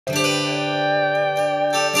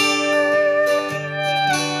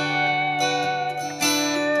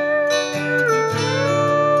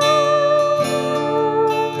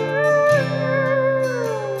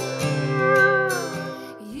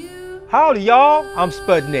Howdy, y'all. I'm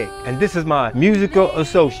Sputnik, and this is my musical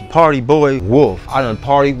associate, Party Boy Wolf. I done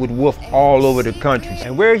partied with Wolf all over the country.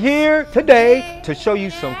 And we're here today to show you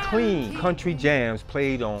some clean country jams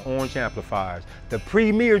played on orange amplifiers, the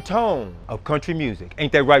premier tone of country music.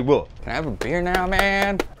 Ain't that right, Wolf? Can I have a beer now,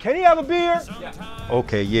 man? Can he have a beer? Yeah.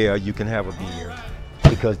 Okay, yeah, you can have a beer.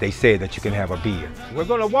 Because they said that you can have a beer. We're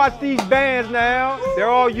gonna watch these bands now. They're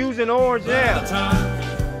all using orange amps.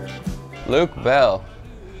 Luke Bell.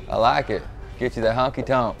 I like it. Get you that honky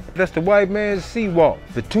tonk. That's the white man's C-walk,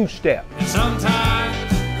 the two-step.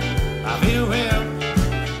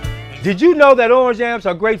 Did you know that orange amps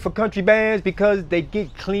are great for country bands because they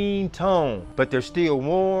get clean tone, but they're still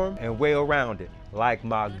warm and well-rounded, like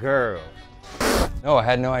my girls. No, I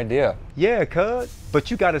had no idea. Yeah, cuz.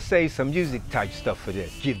 But you gotta say some music type stuff for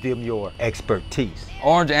this. Give them your expertise.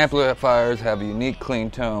 Orange amplifiers have a unique clean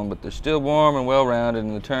tone, but they're still warm and well-rounded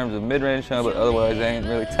in the terms of mid-range tone, but otherwise they ain't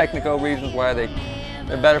really technical reasons why they're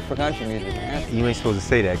better for country music, man. You ain't supposed to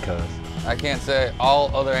say that, cuz. I can't say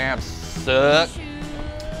all other amps suck.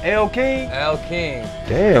 L King? L King.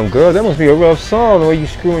 Damn, girl, that must be a rough song the way you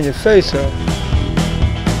screwing your face up.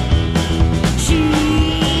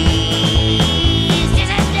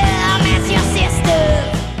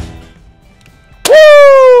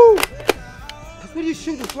 What are you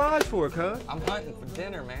shooting flies for, cuz? I'm hunting for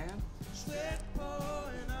dinner, man.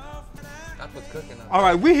 That's what's cooking up. All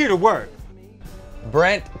right, we're here to work.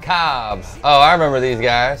 Brent Cobb. Oh, I remember these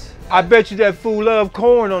guys. I bet you that fool love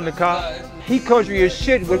corn on the cob. He country as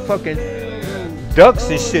shit with fucking ducks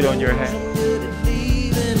and shit on your hat.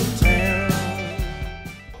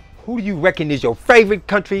 Who do you reckon is your favorite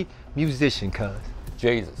country musician, cuz?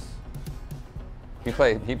 Jesus. He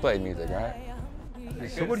played music, right?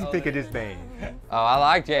 So what do you think of this band? Oh, I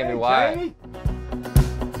like Jamie White. Jamie?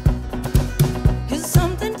 'Cause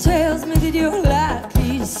something tells me that you're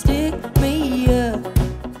likely to stick me up.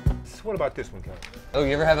 So what about this one, cuz? Oh,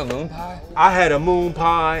 you ever have a moon pie? I had a moon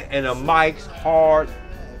pie and a Mike's Hard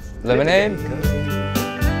Lemonade?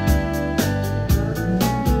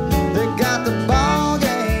 They got the ball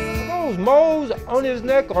game. Those moles on his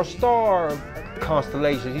neck are star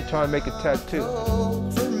constellations. He's trying to make a tattoo.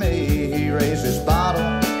 For me, he raised his bottle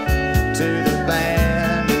to the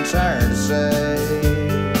band and turned to say,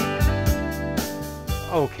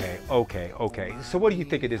 Okay. So what do you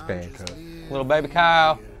think of this band, cuz? Little baby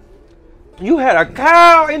cow. You had a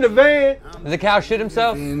cow in the van? Did the cow shit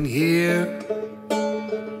himself? in here,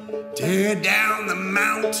 tear down the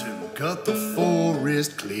mountain, cut the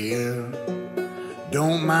forest clear.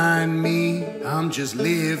 Don't mind me, I'm just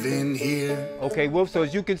living here. Okay, Wolf, so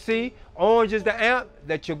as you can see, orange is the amp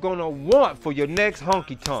that you're gonna want for your next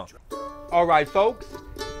honky tonk. All right, folks,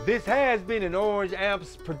 this has been an Orange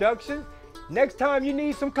Amps production. Next time you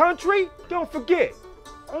need some country, don't forget,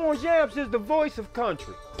 Orange Amps is the voice of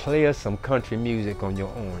country. Play us some country music on your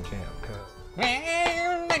orange amp, cuz.